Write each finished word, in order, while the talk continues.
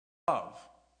love.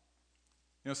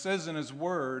 It says in his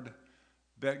word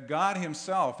that God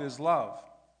himself is love.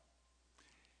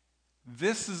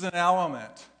 This is an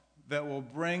element that will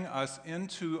bring us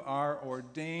into our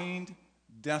ordained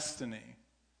destiny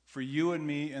for you and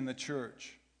me in the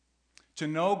church. To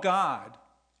know God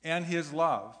and his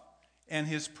love and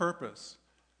his purpose.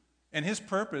 And his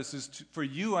purpose is for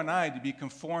you and I to be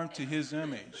conformed to his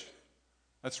image.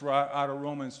 That's right out of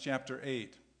Romans chapter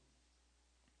 8.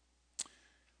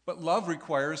 But love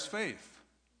requires faith.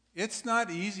 It's not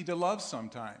easy to love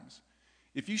sometimes.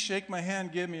 If you shake my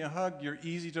hand, give me a hug, you're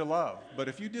easy to love. But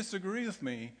if you disagree with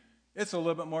me, it's a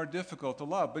little bit more difficult to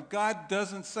love. But God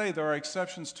doesn't say there are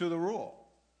exceptions to the rule.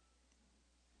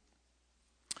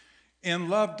 And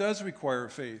love does require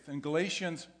faith. In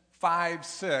Galatians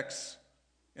 5:6,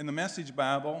 in the Message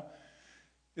Bible,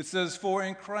 it says, "For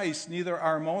in Christ neither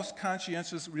our most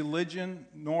conscientious religion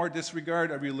nor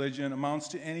disregard of religion amounts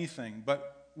to anything.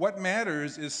 But what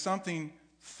matters is something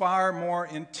far more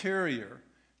interior,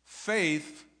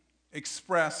 faith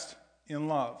expressed in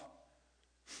love."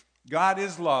 God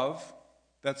is love.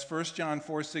 That's 1 John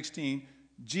 4:16.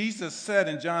 Jesus said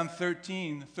in John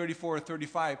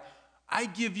 13:34-35, "I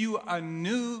give you a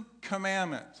new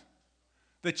commandment,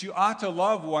 that you ought to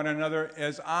love one another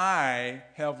as I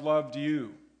have loved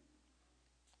you."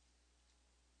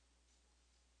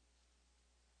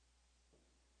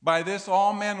 By this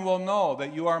all men will know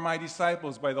that you are my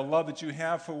disciples, by the love that you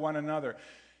have for one another.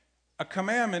 A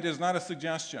commandment is not a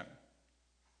suggestion.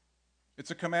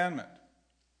 It's a commandment.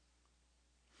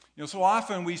 So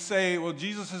often we say, well,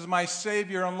 Jesus is my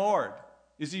Savior and Lord.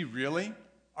 Is he really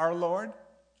our Lord?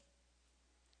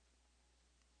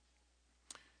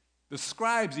 The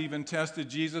scribes even tested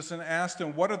Jesus and asked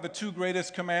him, what are the two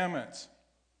greatest commandments?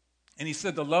 And he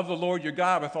said, to love the Lord your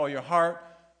God with all your heart,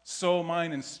 soul,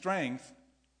 mind, and strength.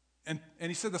 And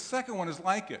he said the second one is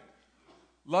like it.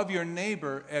 Love your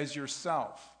neighbor as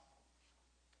yourself.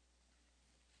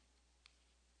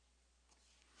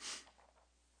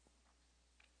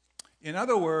 In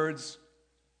other words,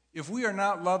 if we are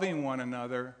not loving one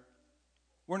another,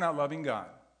 we're not loving God.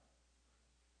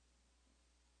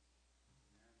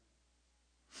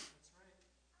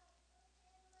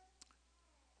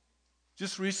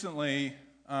 Just recently,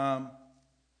 I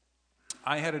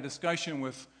had a discussion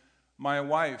with my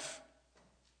wife,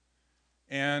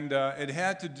 and it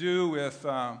had to do with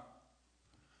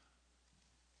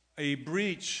a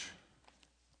breach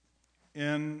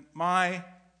in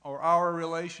our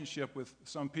relationship with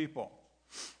some people.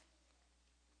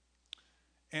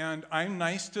 And I'm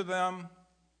nice to them,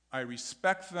 I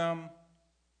respect them,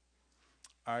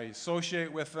 I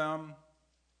associate with them,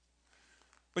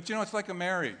 but it's like a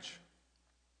marriage.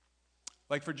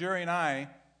 Like for Jerry and I,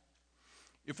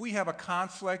 if we have a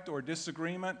conflict or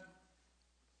disagreement,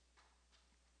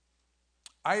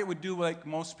 I would do like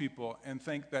most people and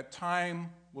think that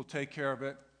time will take care of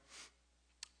it.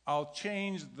 I'll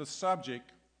change the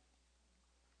subject,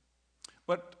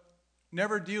 but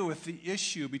never deal with the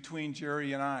issue between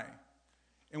Jerry and I.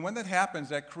 And when that happens,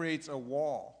 that creates a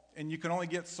wall, and you can only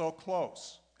get so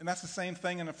close. And that's the same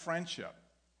thing in a friendship.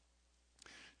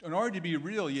 In order to be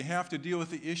real, you have to deal with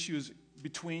the issues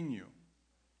between you.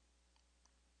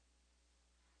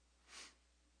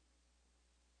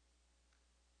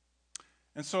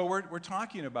 And so we're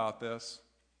talking about this.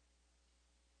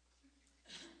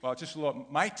 Well, just a little.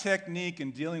 My technique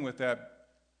in dealing with that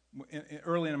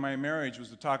early in my marriage was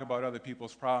to talk about other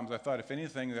people's problems. I thought if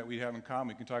anything that we have in common,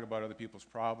 we can talk about other people's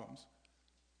problems.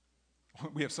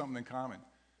 We have something in common.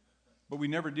 But we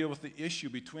never deal with the issue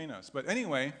between us. But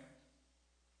anyway,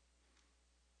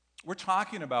 we're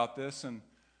talking about this, and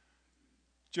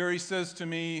Jerry says to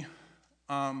me,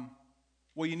 well,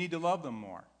 you need to love them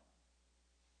more.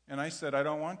 And I said, I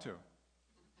don't want to.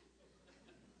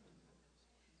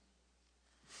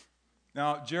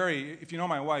 Now, Jerry, if you know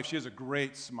my wife, she has a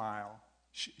great smile.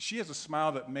 She has a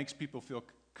smile that makes people feel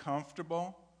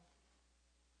comfortable.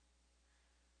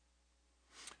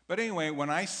 But anyway, when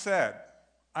I said,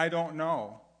 I don't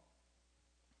know,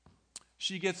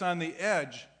 she gets on the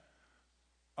edge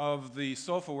of the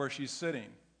sofa where she's sitting,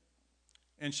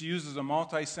 and she uses a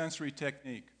multi-sensory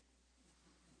technique.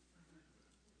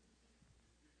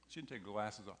 She didn't take her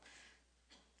glasses off.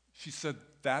 She said,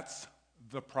 that's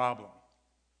the problem.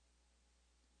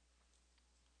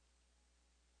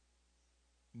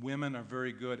 Women are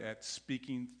very good at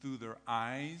speaking through their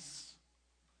eyes.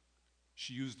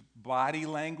 She used body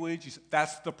language. She said,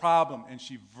 that's the problem. And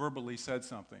she verbally said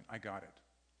something. I got it.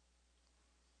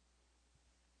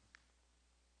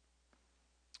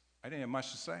 I didn't have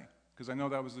much to say because I know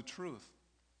that was the truth.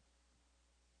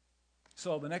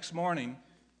 So the next morning,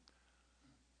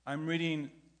 I'm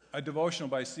reading a devotional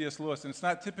by C.S. Lewis, and it's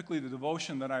not typically the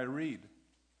devotion that I read.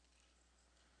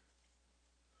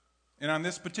 And on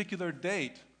this particular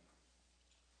date,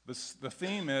 the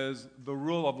theme is the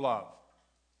rule of love.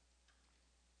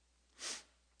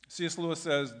 C.S. Lewis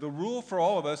says, the rule for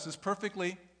all of us is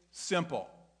perfectly simple.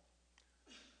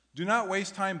 Do not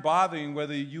waste time bothering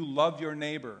whether you love your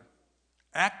neighbor.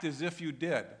 Act as if you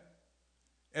did.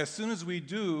 As soon as we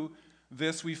do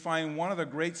this, we find one of the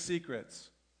great secrets.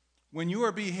 When you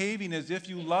are behaving as if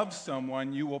you love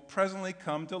someone, you will presently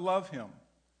come to love him.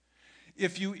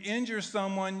 If you injure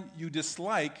someone you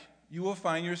dislike, you will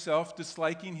find yourself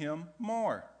disliking him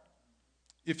more.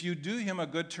 If you do him a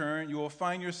good turn, you will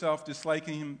find yourself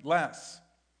disliking him less.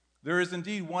 There is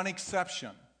indeed one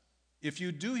exception. If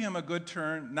you do him a good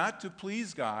turn, not to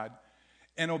please God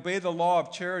and obey the law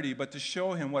of charity, but to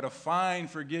show him what a fine,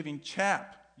 forgiving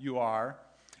chap you are,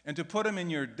 and to put him in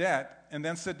your debt, and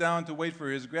then sit down to wait for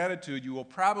his gratitude, you will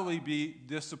probably be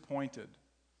disappointed.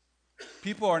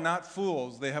 People are not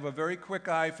fools. They have a very quick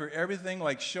eye for everything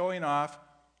like showing off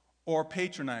or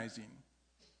patronizing.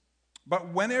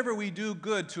 But whenever we do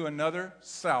good to another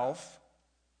self,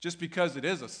 just because it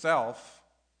is a self,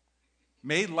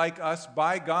 made like us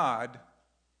by God,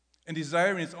 and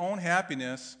desiring its own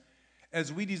happiness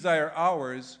as we desire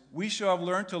ours, we shall have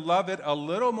learned to love it a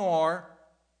little more,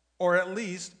 or at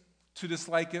least to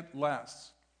dislike it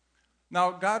less.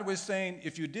 Now, God was saying,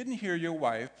 if you didn't hear your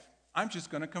wife, I'm just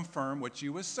going to confirm what she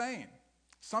was saying.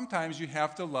 Sometimes you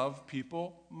have to love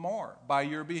people more by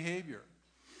your behavior.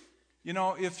 You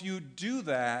know, if you do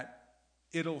that,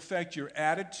 it'll affect your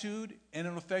attitude and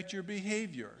it'll affect your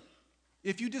behavior.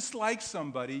 If you dislike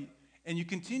somebody and you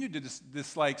continue to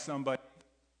dislike somebody,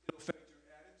 it'll affect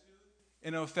your attitude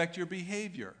and it'll affect your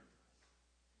behavior.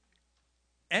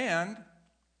 And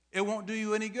it won't do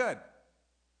you any good.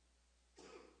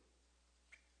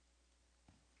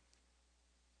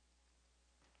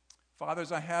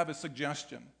 Fathers, I have a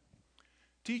suggestion.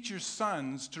 Teach your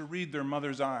sons to read their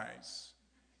mother's eyes.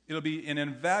 It'll be an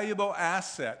invaluable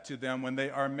asset to them when they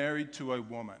are married to a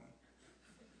woman.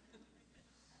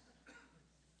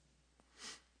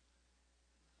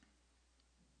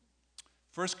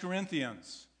 First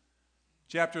Corinthians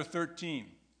chapter 13.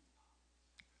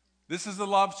 This is the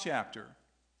love chapter.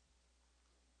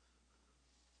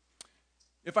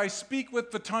 If I speak with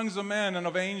the tongues of men and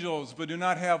of angels, but do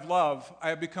not have love, I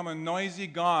have become a noisy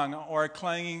gong or a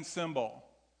clanging cymbal.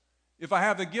 If I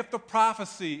have the gift of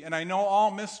prophecy, and I know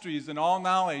all mysteries and all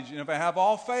knowledge, and if I have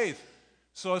all faith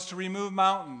so as to remove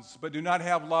mountains, but do not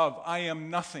have love, I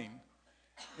am nothing.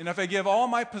 And if I give all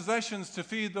my possessions to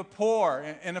feed the poor,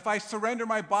 and if I surrender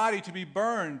my body to be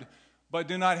burned, but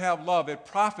do not have love, it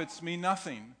profits me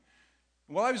nothing.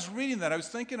 While I was reading that, I was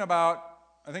thinking about,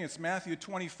 I think it's Matthew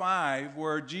 25,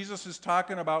 where Jesus is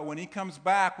talking about when he comes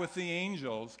back with the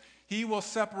angels, he will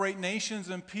separate nations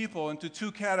and people into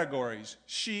two categories,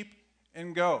 sheep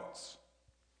and goats.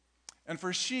 And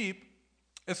for sheep,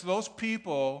 it's those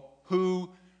people who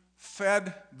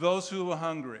fed those who were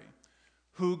hungry,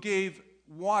 who gave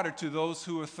water to those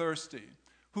who were thirsty,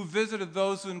 who visited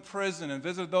those in prison and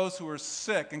visited those who were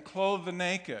sick and clothed the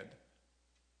naked.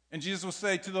 And Jesus will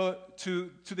say, to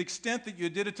the extent that you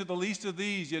did it to the least of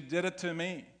these, you did it to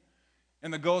me.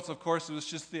 And the goats, of course, it was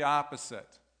just the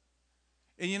opposite.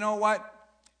 And you know what?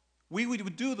 We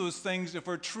would do those things if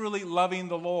we're truly loving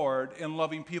the Lord and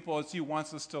loving people as he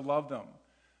wants us to love them.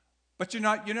 But you're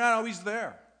not always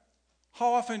there.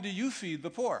 How often do you feed the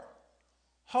poor?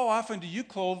 How often do you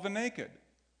clothe the naked?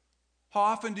 How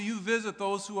often do you visit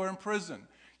those who are in prison?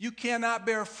 You cannot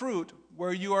bear fruit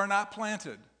where you are not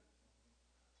planted.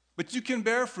 But you can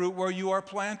bear fruit where you are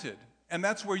planted, and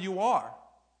that's where you are.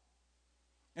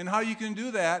 And how you can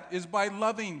do that is by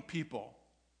loving people.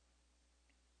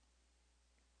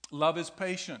 Love is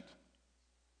patient.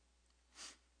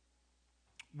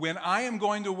 When I am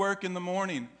going to work in the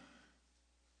morning,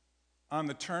 on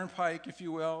the turnpike, if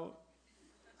you will,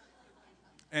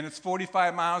 and it's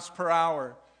 45 miles per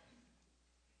hour,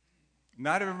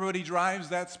 not everybody drives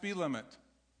that speed limit.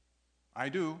 I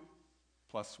do,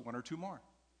 plus one or two more.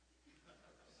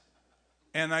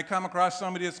 And I come across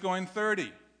somebody that's going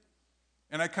 30,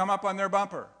 and I come up on their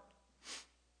bumper.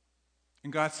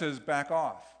 And God says, back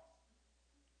off.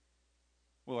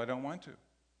 Well, I don't want to.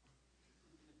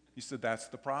 He said, that's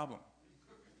the problem.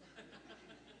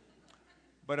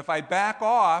 But if I back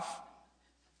off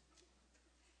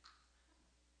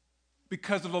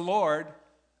because of the Lord,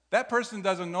 that person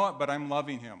doesn't know it, but I'm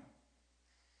loving him.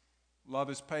 Love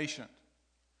is patient.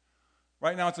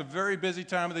 Right now, it's a very busy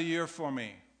time of the year for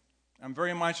me. I'm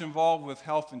very much involved with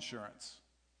health insurance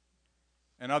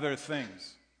and other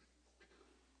things.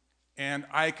 And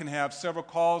I can have several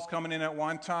calls coming in at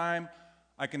one time.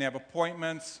 I can have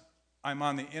appointments. I'm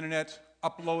on the internet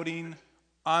uploading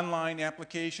online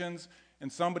applications,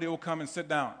 and somebody will come and sit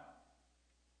down.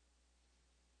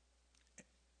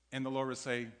 And the Lord will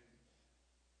say,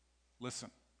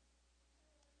 listen.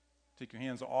 Take your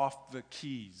hands off the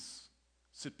keys.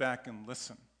 Sit back and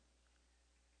listen.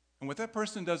 And what that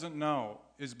person doesn't know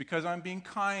is because I'm being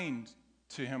kind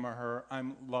to him or her,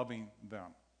 I'm loving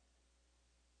them.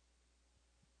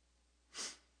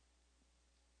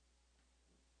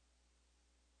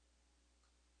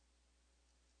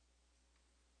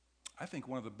 I think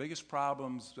one of the biggest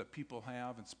problems that people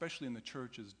have, especially in the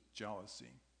church, is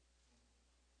jealousy.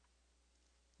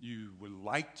 You would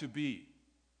like to be.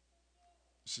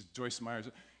 This is Joyce Myers.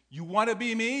 You want to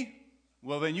be me?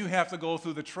 Well, then you have to go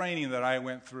through the training that I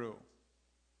went through.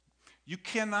 You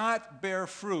cannot bear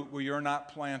fruit where you're not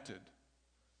planted.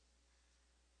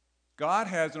 God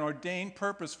has an ordained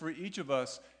purpose for each of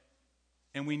us,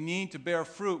 and we need to bear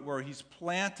fruit where He's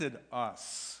planted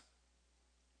us.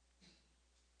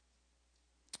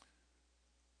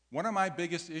 One of my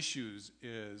biggest issues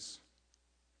is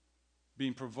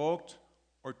being provoked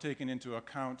or taken into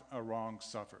account a wrong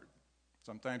suffered.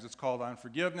 Sometimes it's called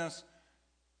unforgiveness.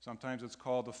 Sometimes it's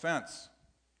called offense.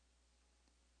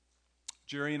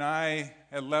 Jerry and I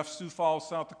had left Sioux Falls,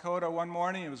 South Dakota one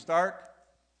morning. It was dark.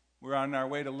 We were on our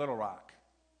way to Little Rock.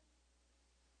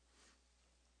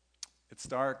 It's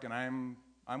dark, and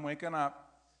I'm waking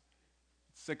up.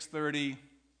 It's 6:30.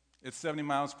 It's 70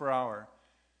 miles per hour.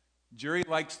 Jerry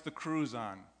likes the cruise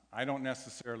on. I don't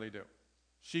necessarily do.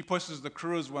 She pushes the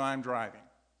cruise when I'm driving.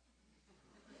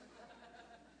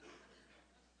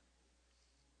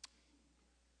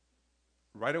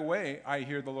 Right away, I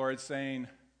hear the Lord saying,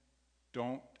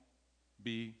 don't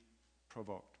be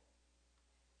provoked.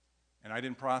 And I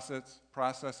didn't process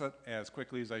it as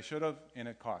quickly as I should have, and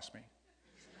it cost me.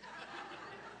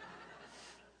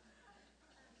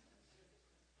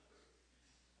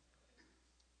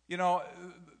 You know,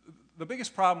 the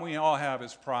biggest problem we all have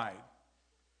is pride.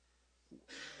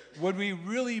 Would we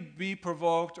really be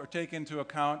provoked or take into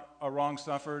account a wrong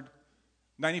suffered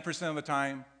 90% of the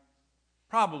time?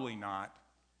 Probably not.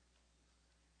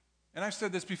 And I've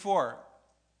said this before.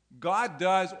 God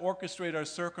does orchestrate our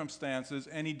circumstances,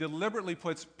 and He deliberately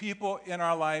puts people in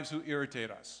our lives who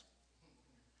irritate us.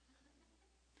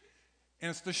 And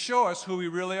it's to show us who we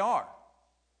really are.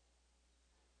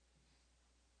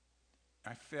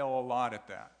 I fail a lot at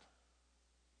that.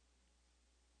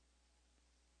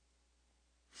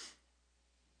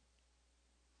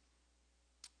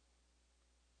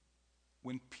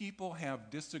 When people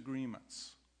have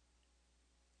disagreements,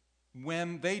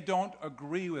 when they don't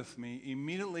agree with me,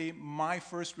 immediately my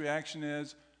first reaction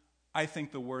is, I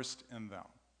think the worst in them.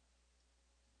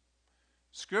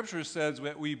 Scripture says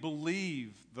that we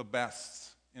believe the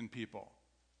best in people.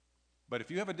 But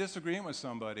if you have a disagreement with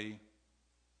somebody,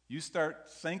 you start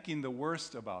thinking the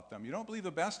worst about them. You don't believe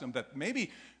the best in them, that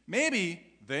maybe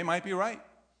they might be right.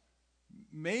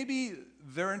 Maybe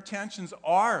their intentions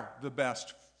are the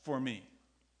best for me.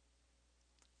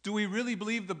 Do we really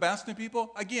believe the best in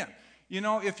people? Again, you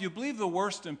know, if you believe the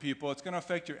worst in people, it's going to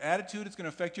affect your attitude, it's going to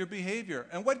affect your behavior.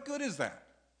 And what good is that?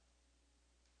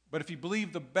 But if you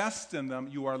believe the best in them,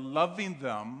 you are loving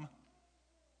them,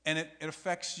 and it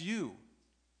affects you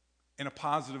in a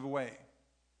positive way.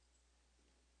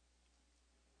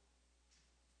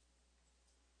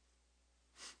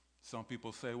 Some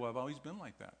people say, well, I've always been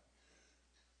like that.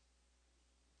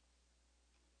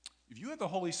 If you have the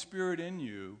Holy Spirit in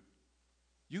you,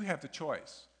 you have the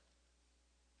choice.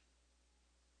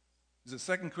 Is it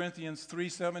 2 Corinthians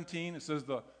 3:17? It says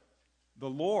the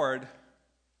Lord,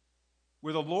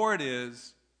 where the Lord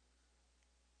is,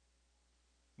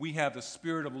 we have the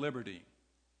spirit of liberty.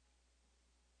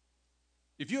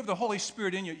 If you have the Holy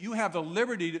Spirit in you, you have the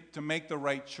liberty to make the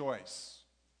right choice.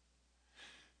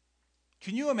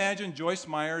 Can you imagine Joyce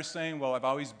Myers saying, well, I've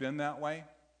always been that way?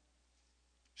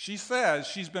 She says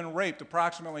she's been raped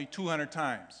approximately 200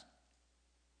 times.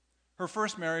 Her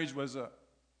first marriage was a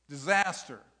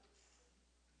disaster.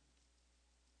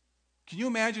 Can you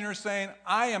imagine her saying,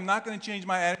 I am not going to change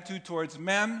my attitude towards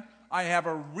men. I have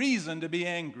a reason to be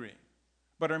angry.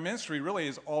 But her ministry really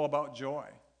is all about joy.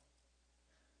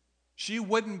 She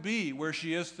wouldn't be where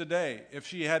she is today if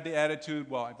she had the attitude,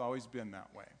 well, I've always been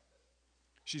that way.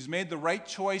 She's made the right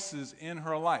choices in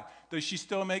her life. Does she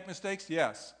still make mistakes?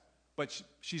 Yes. But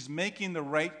she's making the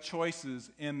right choices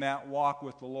in that walk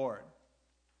with the Lord.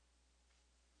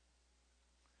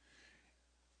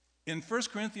 In 1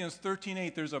 Corinthians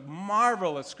 13:8, there's a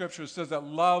marvelous scripture that says that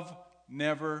love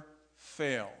never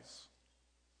fails.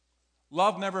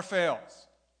 Love never fails.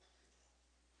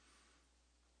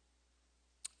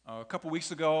 A couple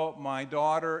weeks ago, my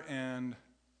daughter and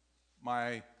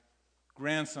my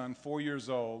grandson, 4 years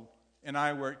old, and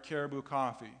I were at Caribou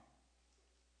Coffee.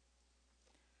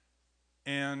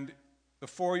 And the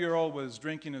 4-year-old was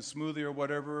drinking a smoothie or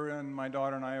whatever, and my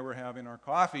daughter and I were having our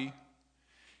coffee.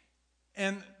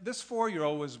 And this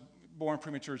 4-year-old was born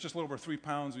premature, just a little over 3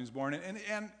 pounds when he was born.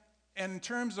 And in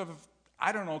terms of,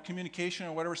 I don't know, communication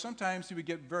or whatever, sometimes he would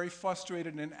get very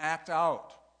frustrated and act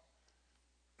out.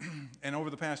 And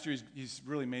over the past year, he's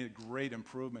really made a great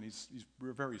improvement. He's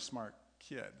a very smart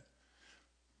kid.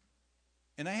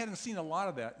 And I hadn't seen a lot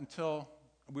of that until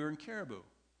we were in Caribou.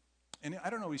 And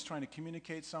I don't know, he's trying to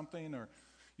communicate something or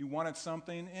he wanted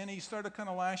something, and he started kind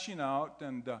of lashing out.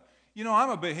 And, I'm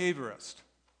a behaviorist.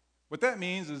 What that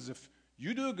means is if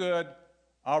you do good,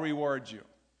 I'll reward you.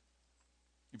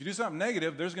 If you do something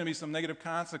negative, there's going to be some negative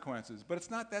consequences. But it's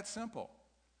not that simple.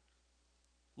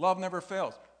 Love never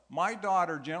fails. My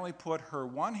daughter gently put her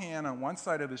one hand on one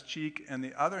side of his cheek and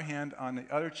the other hand on the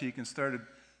other cheek and started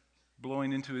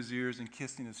blowing into his ears and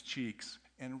kissing his cheeks.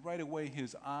 And right away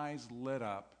his eyes lit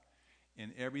up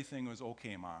and everything was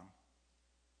okay, Mom.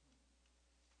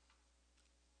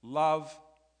 Love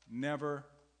never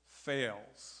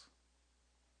fails.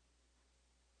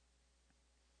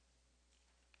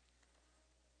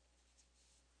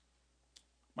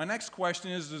 My next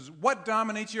question is what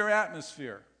dominates your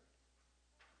atmosphere?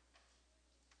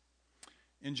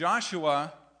 In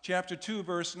Joshua chapter 2,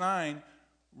 verse 9,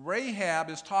 Rahab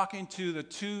is talking to the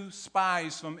 2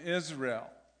 spies from Israel.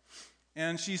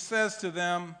 And she says to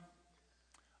them,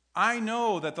 I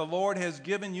know that the Lord has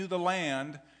given you the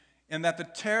land, and that the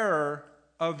terror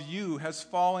of you has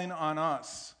fallen on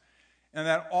us, and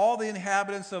that all the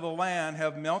inhabitants of the land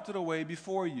have melted away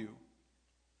before you.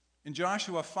 In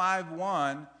Joshua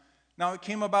 5:1, now it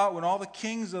came about when all the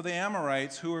kings of the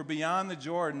Amorites who were beyond the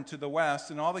Jordan to the west,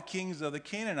 and all the kings of the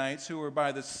Canaanites who were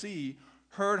by the sea,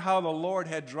 heard how the Lord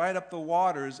had dried up the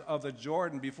waters of the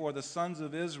Jordan before the sons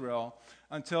of Israel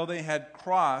until they had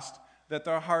crossed, that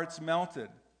their hearts melted,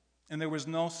 and there was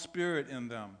no spirit in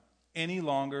them any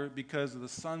longer because of the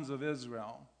sons of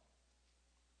Israel.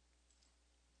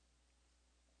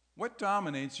 What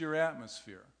dominates your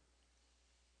atmosphere?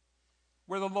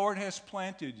 Where the Lord has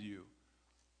planted you.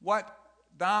 What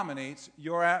dominates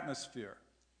your atmosphere?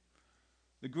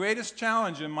 The greatest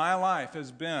challenge in my life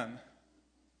has been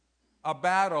a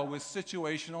battle with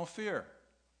situational fear,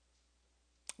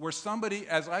 where somebody,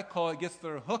 as I call it, gets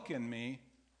their hook in me.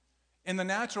 In the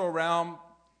natural realm,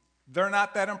 they're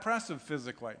not that impressive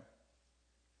physically,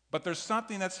 but there's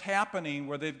something that's happening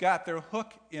where they've got their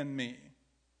hook in me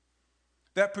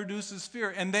that produces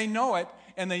fear, and they know it,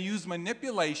 and they use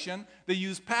manipulation, they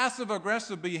use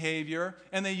passive-aggressive behavior,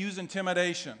 and they use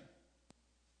intimidation.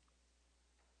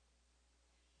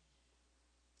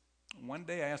 One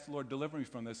day I asked the Lord, deliver me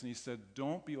from this, and he said,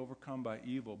 don't be overcome by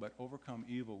evil, but overcome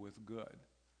evil with good.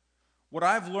 What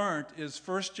I've learned is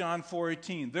 1 John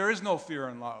 4:18, there is no fear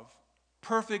in love.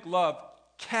 Perfect love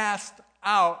casts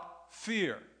out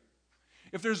fear.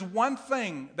 If there's one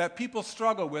thing that people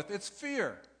struggle with, it's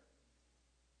fear.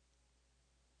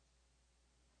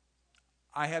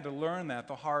 I had to learn that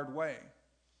the hard way.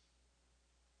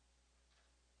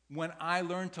 When I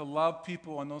learn to love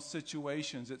people in those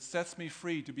situations, it sets me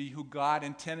free to be who God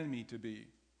intended me to be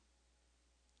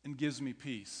and gives me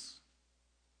peace.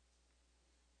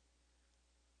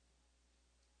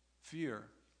 Fear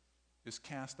is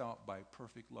cast out by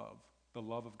perfect love, the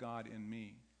love of God in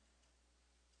me.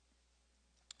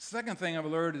 Second thing I've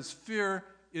learned is fear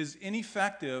is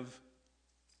ineffective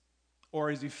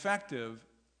or is effective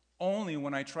only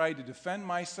when I try to defend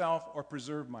myself or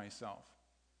preserve myself.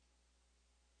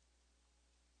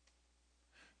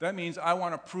 That means I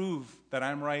want to prove that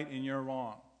I'm right and you're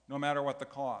wrong, no matter what the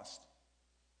cost.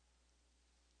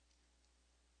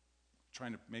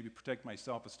 Trying to maybe protect my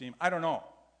self-esteem. I don't know.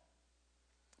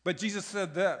 But Jesus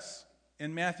said this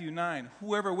in Matthew 9,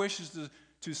 whoever wishes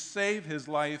to save his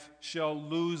life shall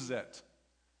lose it.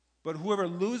 But whoever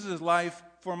loses his life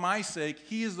for my sake,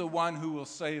 he is the one who will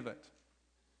save it.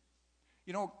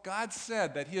 You know, God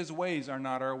said that his ways are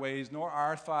not our ways, nor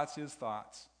our thoughts his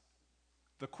thoughts.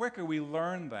 The quicker we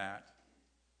learn that,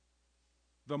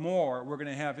 the more we're going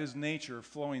to have his nature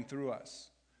flowing through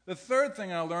us. The third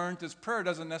thing I learned is prayer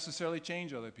doesn't necessarily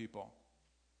change other people.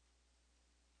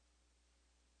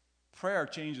 Prayer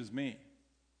changes me.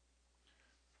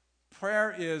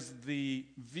 Prayer is the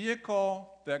vehicle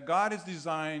that God has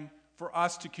designed for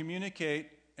us to communicate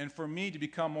and for me to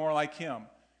become more like him.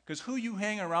 Because who you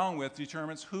hang around with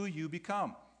determines who you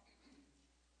become.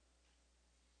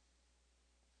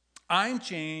 I'm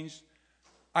changed,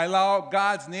 I allow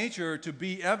God's nature to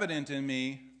be evident in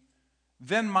me,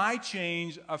 then my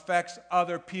change affects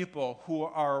other people who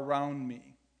are around me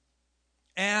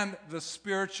and the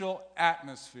spiritual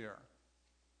atmosphere.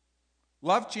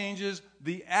 Love changes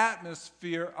the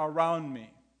atmosphere around me.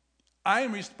 I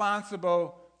am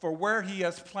responsible for where He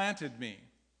has planted me.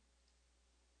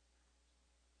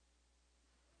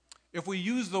 If we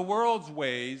use the world's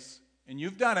ways, and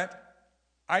you've done it,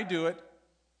 I do it,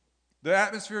 the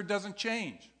atmosphere doesn't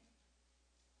change.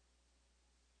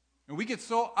 And we get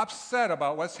so upset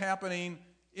about what's happening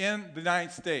in the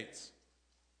United States.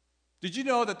 Did you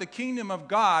know that the kingdom of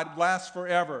God lasts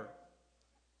forever?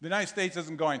 The United States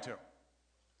isn't going to.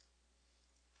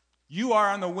 You are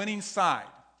on the winning side.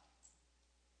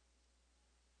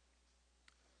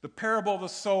 The parable of the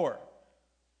sower.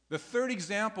 The third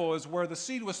example is where the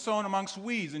seed was sown amongst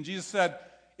weeds, and Jesus said,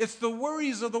 it's the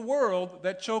worries of the world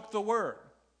that choke the word.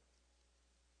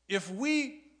 If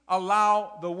we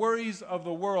allow the worries of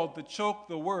the world to choke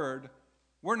the word,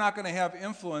 we're not going to have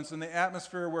influence in the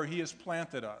atmosphere where He has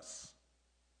planted us.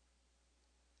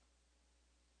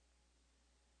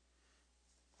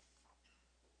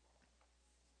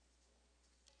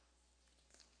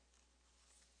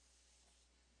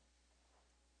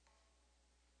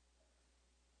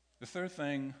 The third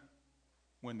thing,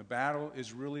 when the battle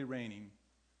is really raining,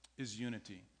 is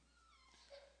unity.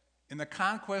 In the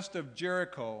conquest of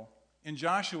Jericho, in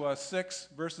Joshua 6,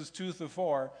 verses 2 through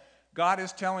 4, God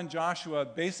is telling Joshua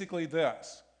basically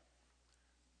this.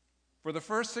 For the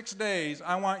first 6 days,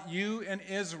 I want you and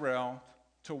Israel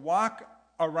to walk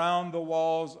around the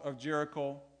walls of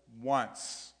Jericho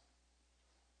once.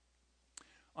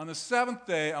 On the seventh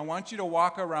day, I want you to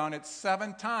walk around it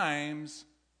 7 times,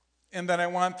 and then I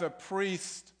want the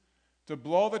priest to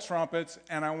blow the trumpets,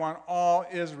 and I want all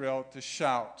Israel to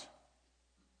shout.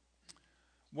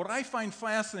 What I find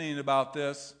fascinating about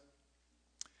this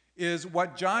is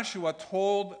what Joshua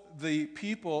told the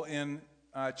people in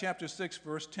chapter 6,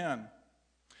 verse 10.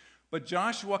 But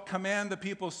Joshua commanded the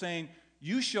people, saying,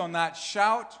 you shall not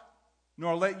shout,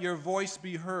 nor let your voice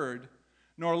be heard,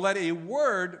 nor let a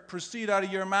word proceed out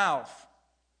of your mouth,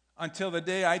 until the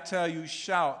day I tell you,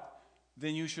 shout,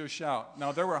 then you shall shout.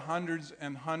 Now, there were hundreds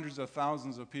and hundreds of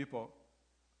thousands of people,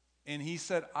 and he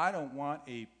said, I don't want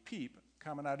a peep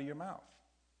coming out of your mouth.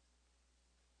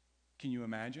 Can you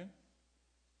imagine?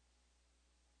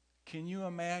 Can you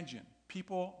imagine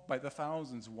people by the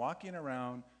thousands walking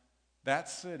around that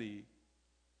city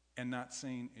and not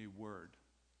saying a word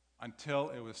until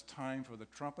it was time for the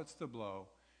trumpets to blow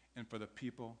and for the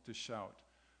people to shout?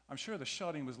 I'm sure the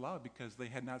shouting was loud because they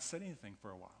had not said anything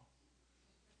for a while.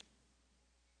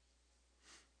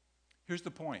 Here's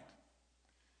the point.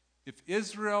 If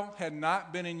Israel had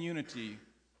not been in unity,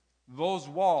 those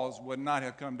walls would not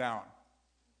have come down.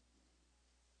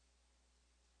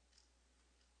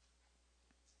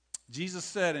 Jesus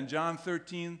said in John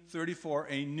 13:34,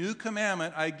 a new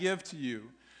commandment I give to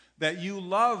you, that you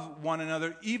love one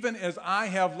another even as I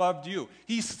have loved you.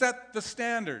 He set the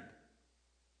standard.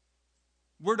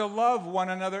 We're to love one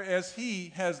another as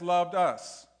He has loved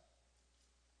us.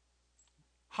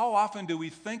 How often do we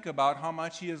think about how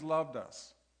much He has loved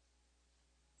us?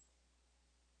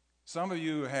 Some of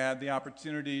you had the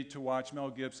opportunity to watch Mel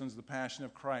Gibson's The Passion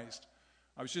of Christ.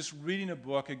 I was just reading a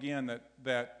book again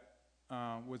that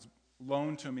was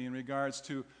loaned to me in regards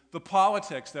to the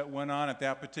politics that went on at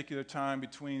that particular time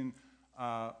between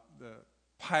the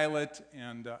Pilate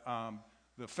and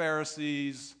the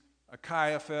Pharisees,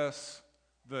 Caiaphas,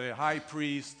 the high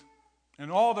priest,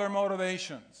 and all their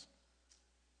motivations.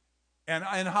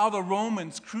 And how the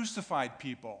Romans crucified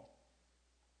people.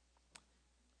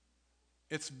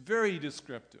 It's very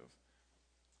descriptive.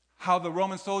 How the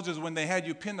Roman soldiers, when they had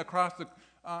you pinned across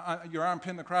your arm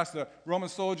pinned across, the Roman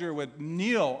soldier would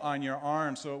kneel on your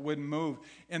arm so it wouldn't move.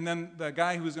 And then the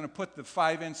guy who was going to put the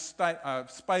 5-inch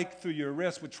spike through your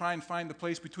wrist would try and find the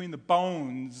place between the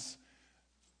bones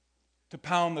to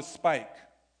pound the spike.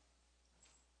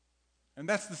 And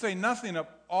that's to say nothing of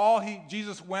all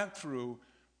Jesus went through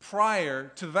prior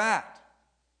to that.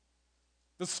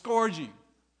 The scourging,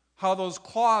 how those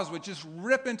claws would just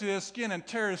rip into his skin and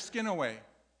tear his skin away.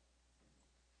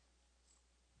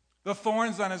 The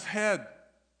thorns on his head.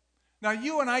 Now,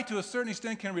 you and I, to a certain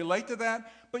extent, can relate to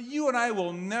that, but you and I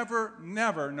will never,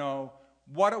 never know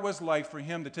what it was like for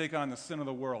him to take on the sin of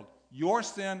the world. Your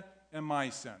sin and my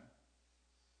sin.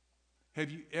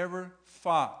 Have you ever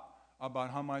thought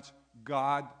about how much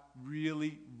God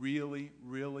really, really,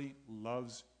 really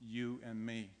loves you and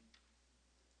me?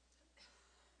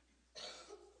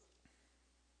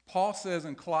 Paul says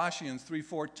in Colossians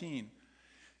 3:14,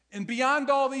 And beyond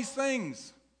all these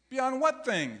things, beyond what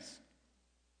things?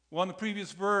 Well, in the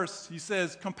previous verse, he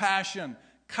says compassion,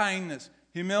 kindness,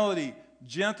 humility,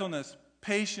 gentleness,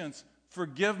 patience,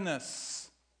 forgiveness.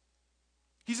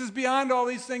 He says, beyond all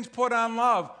these things, put on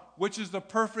love, which is the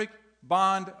perfect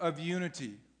bond of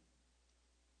unity.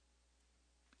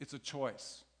 It's a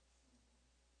choice.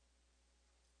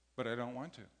 But I don't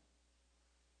want to.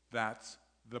 That's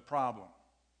the problem.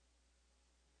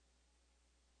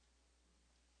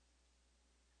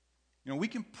 You know, we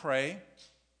can pray.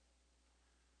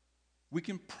 We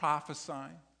can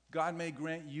prophesy. God may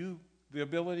grant you the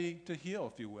ability to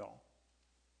heal, if you will.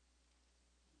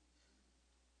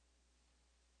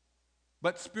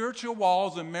 But spiritual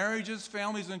walls in marriages,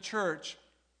 families, and church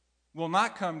will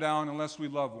not come down unless we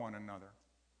love one another.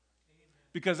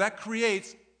 Because that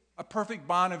creates a perfect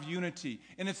bond of unity.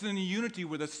 And it's in the unity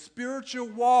where the spiritual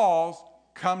walls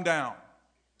come down.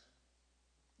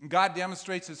 And God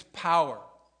demonstrates His power.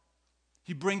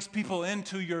 He brings people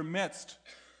into your midst.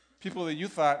 People that you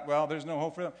thought, well, there's no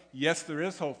hope for them. Yes, there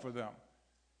is hope for them.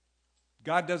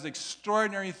 God does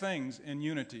extraordinary things in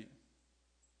unity.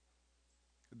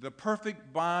 The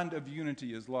perfect bond of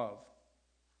unity is love.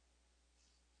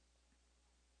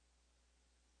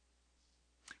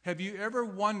 Have you ever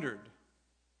wondered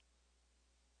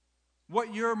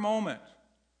what your moment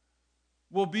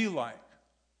will be like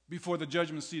before the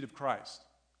judgment seat of Christ?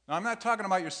 Now, I'm not talking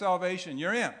about your salvation.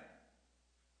 You're in.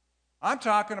 I'm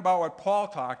talking about what Paul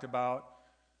talked about,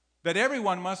 that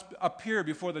everyone must appear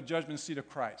before the judgment seat of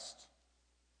Christ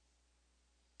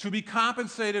to be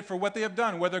compensated for what they have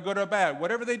done, whether good or bad,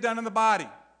 whatever they've done in the body.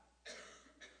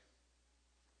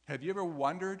 Have you ever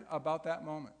wondered about that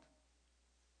moment?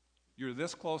 You're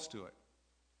this close to it.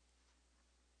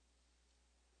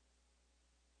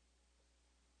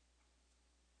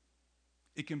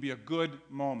 It can be a good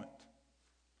moment.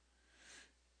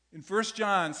 In 1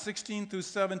 John 16 through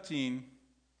 17,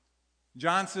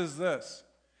 John says this,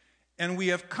 "And we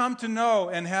have come to know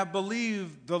and have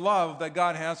believed the love that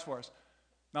God has for us."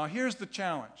 Now here's the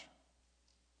challenge.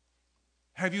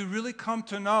 Have you really come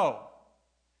to know?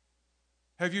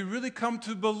 Have you really come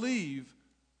to believe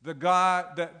the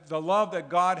love that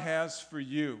God has for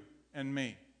you and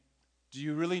me? Do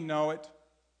you really know it?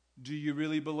 Do you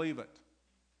really believe it?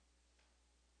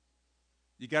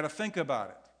 You got to think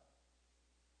about it.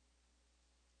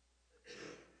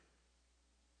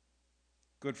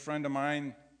 Good friend of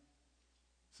mine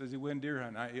says he went deer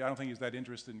hunting. I don't think he's that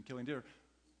interested in killing deer.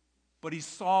 But he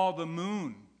saw the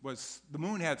moon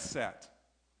had set.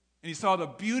 And he saw the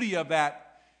beauty of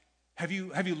that. Have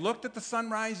you looked at the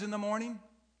sunrise in the morning?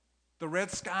 The red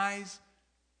skies?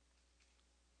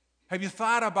 Have you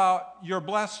thought about you're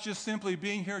blessed just simply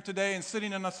being here today and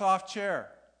sitting in a soft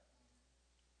chair?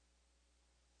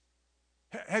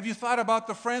 Have you thought about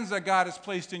the friends that God has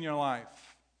placed in your life?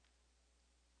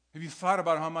 Have you thought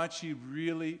about how much He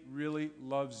really, really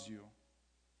loves you?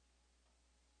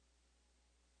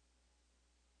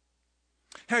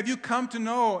 Have you come to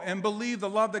know and believe the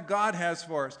love that God has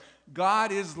for us?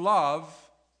 God is love,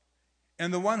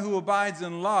 and the one who abides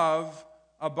in love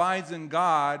abides in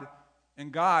God,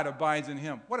 and God abides in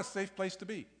him. What a safe place to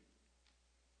be.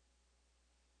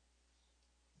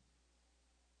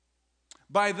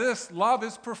 By this, love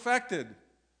is perfected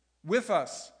with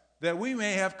us, that we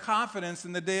may have confidence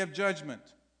in the day of judgment.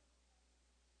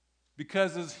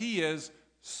 Because as He is,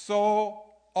 so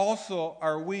also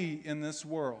are we in this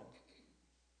world.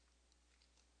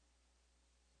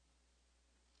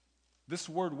 This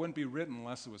word wouldn't be written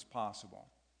unless it was possible.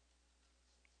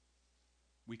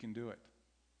 We can do it.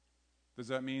 Does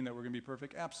that mean that we're going to be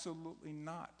perfect? Absolutely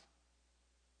not.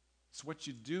 It's what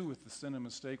you do with the sin and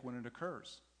mistake when it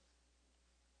occurs.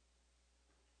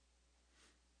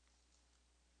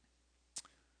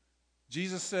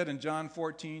 Jesus said in John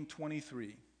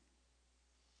 14:23,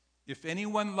 "If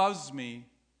anyone loves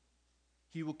me,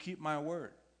 he will keep my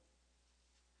word."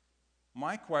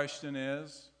 My question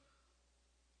is,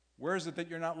 where is it that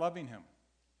you're not loving him?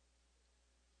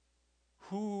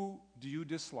 Who do you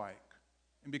dislike?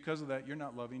 And because of that, you're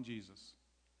not loving Jesus.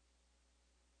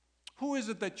 Who is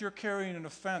it that you're carrying an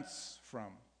offense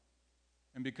from?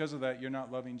 And because of that, you're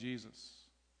not loving Jesus.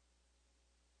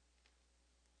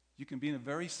 You can be in a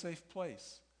very safe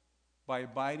place by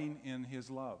abiding in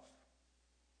His love.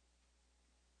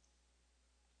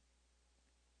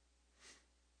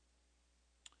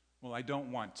 Well, I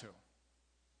don't want to.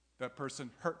 That person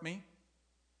hurt me.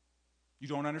 You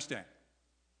don't understand.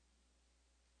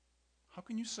 How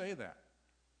can you say that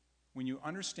when you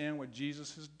understand what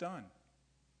Jesus has done?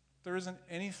 There isn't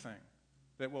anything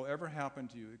that will ever happen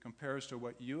to you that compares to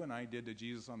what you and I did to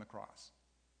Jesus on the cross.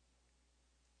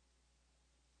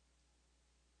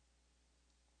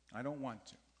 I don't want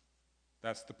to.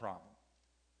 That's the problem.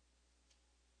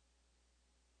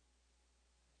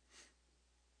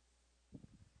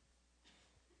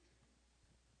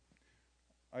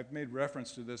 I've made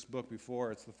reference to this book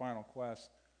before. It's The Final Quest.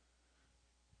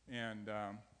 And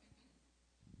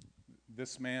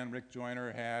this man, Rick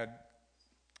Joyner, had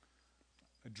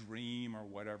a dream or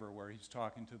whatever where he's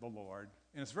talking to the Lord.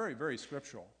 And it's very, very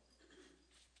scriptural.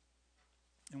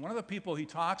 And one of the people he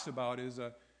talks about is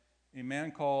a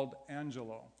man called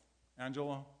Angelo.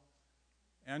 Angelo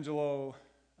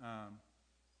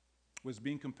was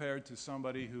being compared to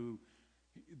somebody who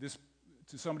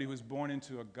was born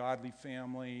into a godly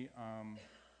family,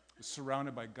 was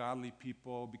surrounded by godly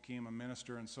people, became a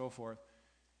minister, and so forth.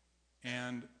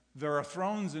 And there are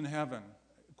thrones in heaven,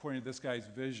 according to this guy's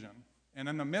vision. And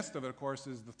in the midst of it, of course,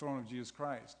 is the throne of Jesus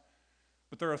Christ.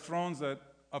 But there are thrones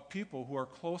of people who are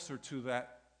closer to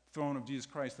that throne of Jesus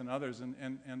Christ than others.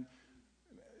 And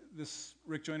this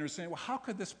Rick Joyner is saying, well, how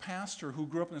could this pastor who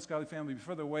grew up in this godly family be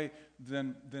further away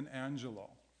than Angelo?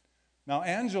 Now,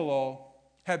 Angelo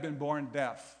had been born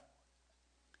deaf.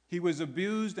 He was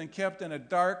abused and kept in a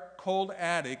dark, cold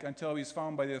attic until he was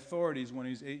found by the authorities when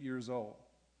he was 8 years old.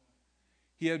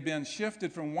 He had been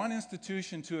shifted from one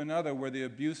institution to another where the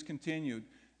abuse continued,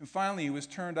 and finally he was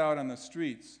turned out on the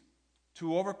streets.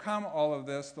 To overcome all of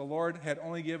this, the Lord had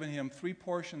only given him 3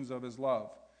 portions of his love,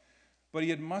 but he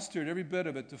had mustered every bit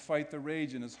of it to fight the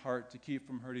rage in his heart to keep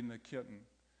from hurting the kitten.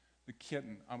 The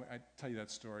kitten, I tell you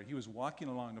that story. He was walking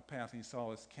along the path and he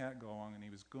saw this cat go along and he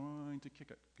was going to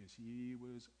kick it because he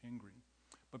was angry.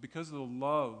 But because of the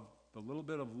love, the little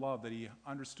bit of love that he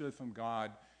understood from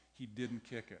God, he didn't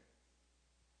kick it.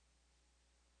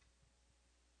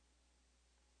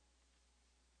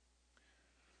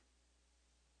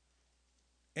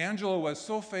 Angelo was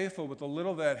so faithful with the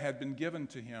little that had been given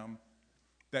to him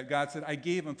that God said, I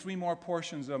gave him 3 more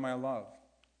portions of my love.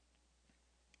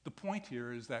 The point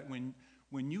here is that when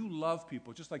you love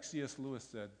people, just like C.S. Lewis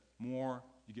said, more,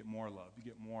 you get more love, you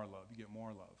get more love, you get more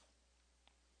love.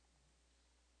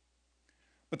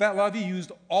 But that love, he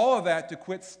used all of that to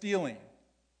quit stealing.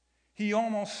 He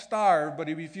almost starved, but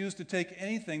he refused to take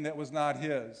anything that was not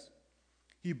his.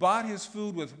 He bought his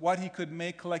food with what he could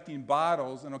make collecting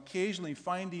bottles and occasionally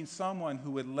finding someone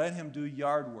who would let him do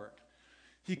yard work.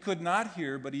 He could not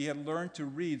hear, but he had learned to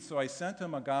read, so I sent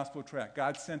him a gospel tract.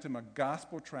 God sent him a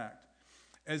gospel tract.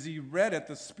 As he read it,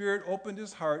 the Spirit opened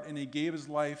his heart and he gave his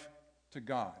life to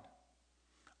God.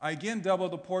 I again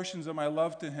doubled the portions of my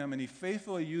love to him, and he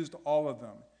faithfully used all of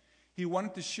them. He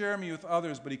wanted to share me with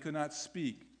others, but he could not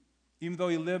speak. Even though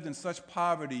he lived in such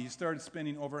poverty, he started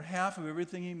spending over half of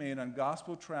everything he made on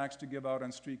gospel tracts to give out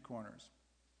on street corners.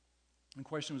 And the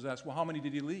question was asked, well, how many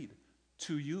did he lead?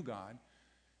 To you, God.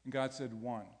 And God said,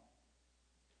 1.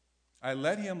 I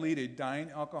let him lead a dying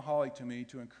alcoholic to me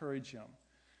to encourage him.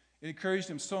 It encouraged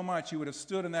him so much he would have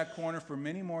stood in that corner for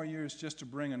many more years just to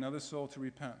bring another soul to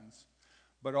repentance.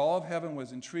 But all of heaven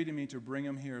was entreating me to bring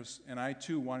him here, and I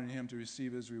too wanted him to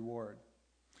receive his reward.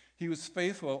 He was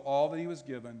faithful all that he was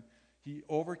given. He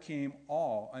overcame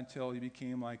all until he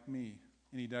became like me,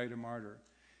 and he died a martyr.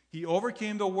 He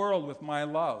overcame the world with my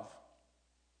love,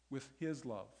 with his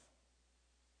love.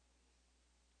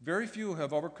 Very few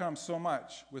have overcome so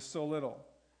much with so little.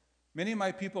 Many of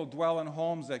my people dwell in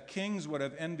homes that kings would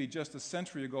have envied just a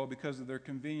century ago because of their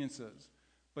conveniences,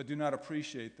 but do not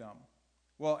appreciate them.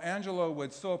 Well, Angelo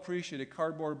would so appreciate a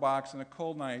cardboard box on a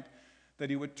cold night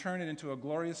that he would turn it into a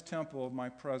glorious temple of my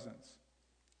presence.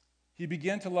 He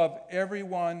began to love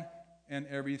everyone and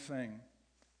everything.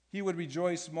 He would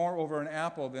rejoice more over an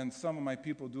apple than some of my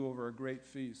people do over a great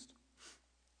feast.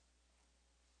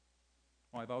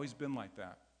 Well, I've always been like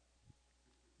that.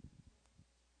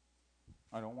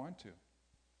 I don't want to.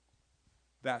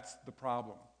 That's the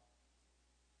problem.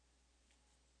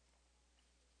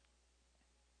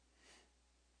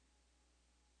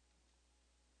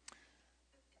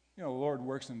 You know, the Lord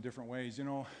works in different ways. You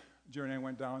know, Jerry and I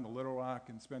went down to Little Rock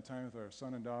and spent time with our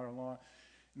son and daughter-in-law.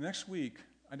 Next week,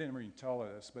 I didn't even tell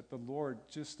her this, but the Lord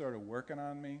just started working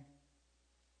on me.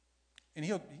 And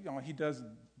he does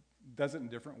it in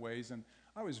different ways. And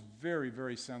I was very,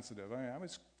 very sensitive. I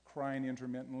was crying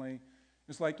intermittently.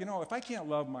 It's like, you know, if I can't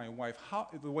love my wife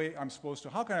the way I'm supposed to,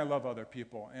 how can I love other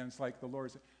people? And it's like the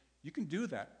Lord said, you can do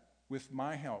that with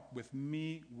my help, with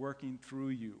me working through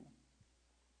you.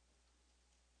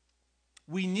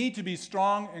 We need to be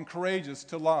strong and courageous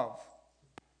to love.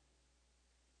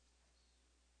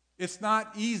 It's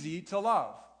not easy to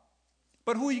love.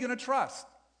 But who are you going to trust?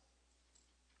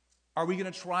 Are we going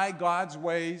to try God's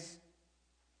ways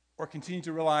or continue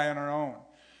to rely on our own?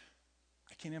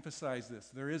 I can't emphasize this.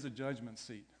 There is a judgment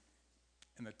seat.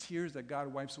 And the tears that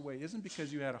God wipes away isn't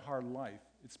because you had a hard life.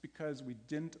 It's because we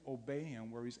didn't obey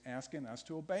him where he's asking us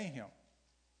to obey him.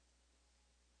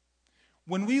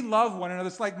 When we love one another,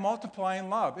 it's like multiplying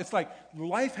love. It's like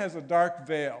life has a dark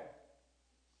veil.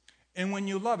 And when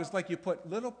you love, it's like you put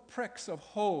little pricks of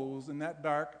holes in that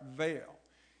dark veil.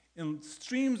 And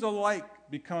streams of light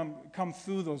come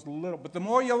through those little. But the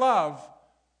more you love,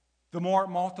 the more it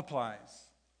multiplies.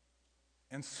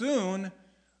 And soon,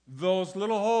 those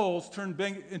little holes turn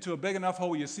into a big enough hole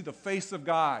where you see the face of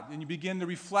God. And you begin to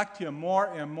reflect him more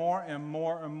and more and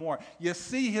more and more. You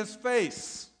see his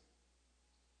face.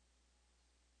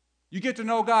 You get to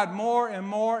know God more and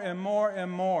more and more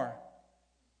and more.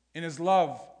 And his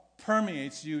love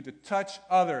permeates you to touch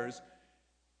others.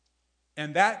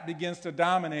 And that begins to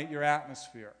dominate your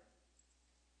atmosphere.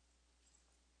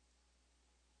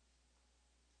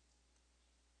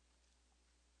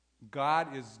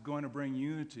 God is going to bring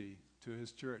unity to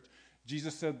his church.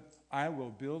 Jesus said, I will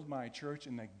build my church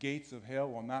and the gates of hell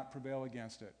will not prevail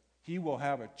against it. He will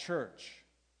have a church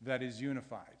that is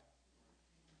unified.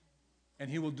 And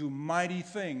he will do mighty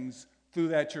things through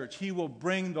that church. He will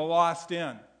bring the lost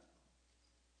in.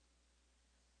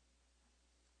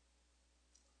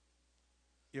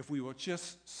 If we will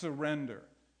just surrender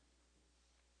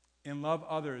and love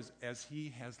others as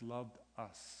he has loved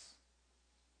us.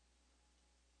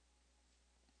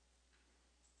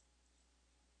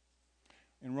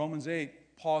 In Romans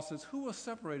 8, Paul says, who will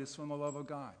separate us from the love of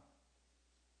God?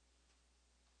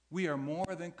 We are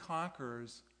more than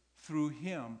conquerors through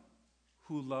him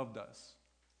who loved us.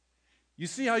 You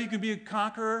see how you can be a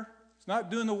conqueror? It's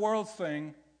not doing the world's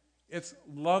thing. It's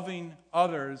loving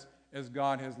others as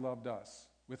God has loved us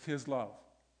with his love.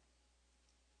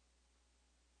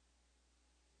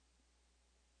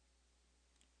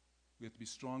 We have to be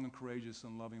strong and courageous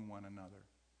in loving one another.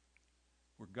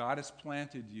 Where God has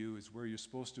planted you is where you're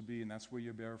supposed to be, and that's where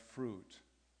you bear fruit.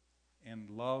 And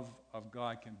love of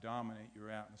God can dominate your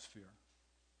atmosphere.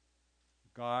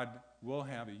 God will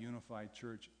have a unified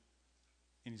church,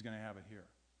 and he's going to have it here.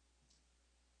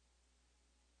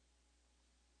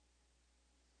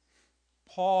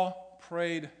 Paul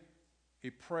prayed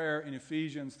a prayer in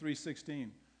Ephesians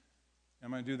 3:16. I'm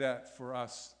going to do that for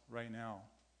us right now.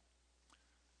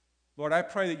 Lord, I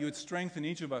pray that you would strengthen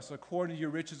each of us according to your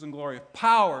riches and glory of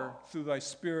power through thy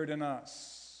Spirit in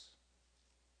us.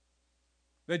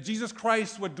 That Jesus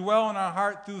Christ would dwell in our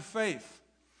heart through faith.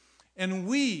 And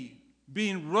we,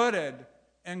 being rooted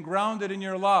and grounded in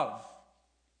your love,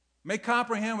 may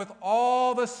comprehend with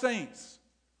all the saints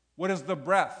what is the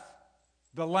breadth,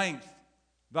 the length,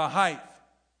 the height,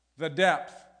 the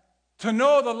depth, to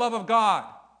know the love of God,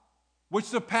 which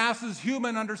surpasses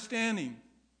human understanding,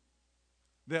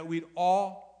 that we'd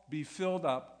all be filled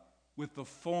up with the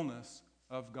fullness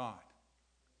of God.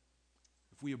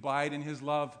 If we abide in his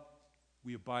love,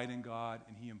 we abide in God,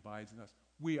 and he abides in us.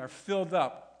 We are filled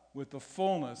up with the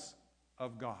fullness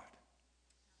of God.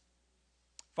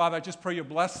 Father, I just pray your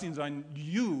blessings on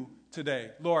you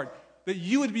today, Lord, that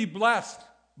you would be blessed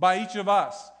by each of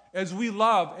us as we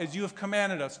love as you have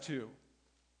commanded us to.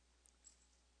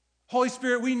 Holy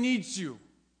Spirit, we need you.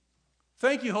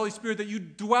 Thank you, Holy Spirit, that you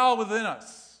dwell within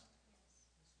us,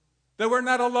 that we're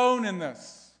not alone in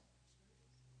this.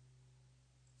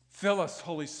 Fill us,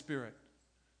 Holy Spirit.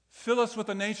 Fill us with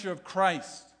the nature of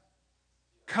Christ.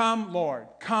 Come, Lord.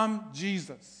 Come,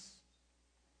 Jesus.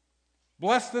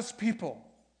 Bless this people.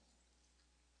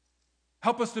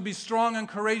 Help us to be strong and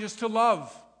courageous to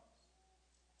love.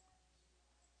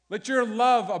 Let your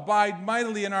love abide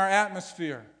mightily in our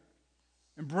atmosphere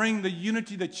and bring the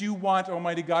unity that you want,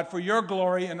 Almighty God, for your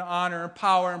glory and honor and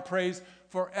power and praise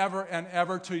forever and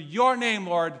ever. To your name,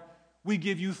 Lord, we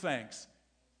give you thanks.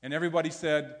 And everybody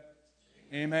said,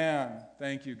 Amen.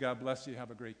 Thank you. God bless you.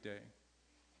 Have a great day.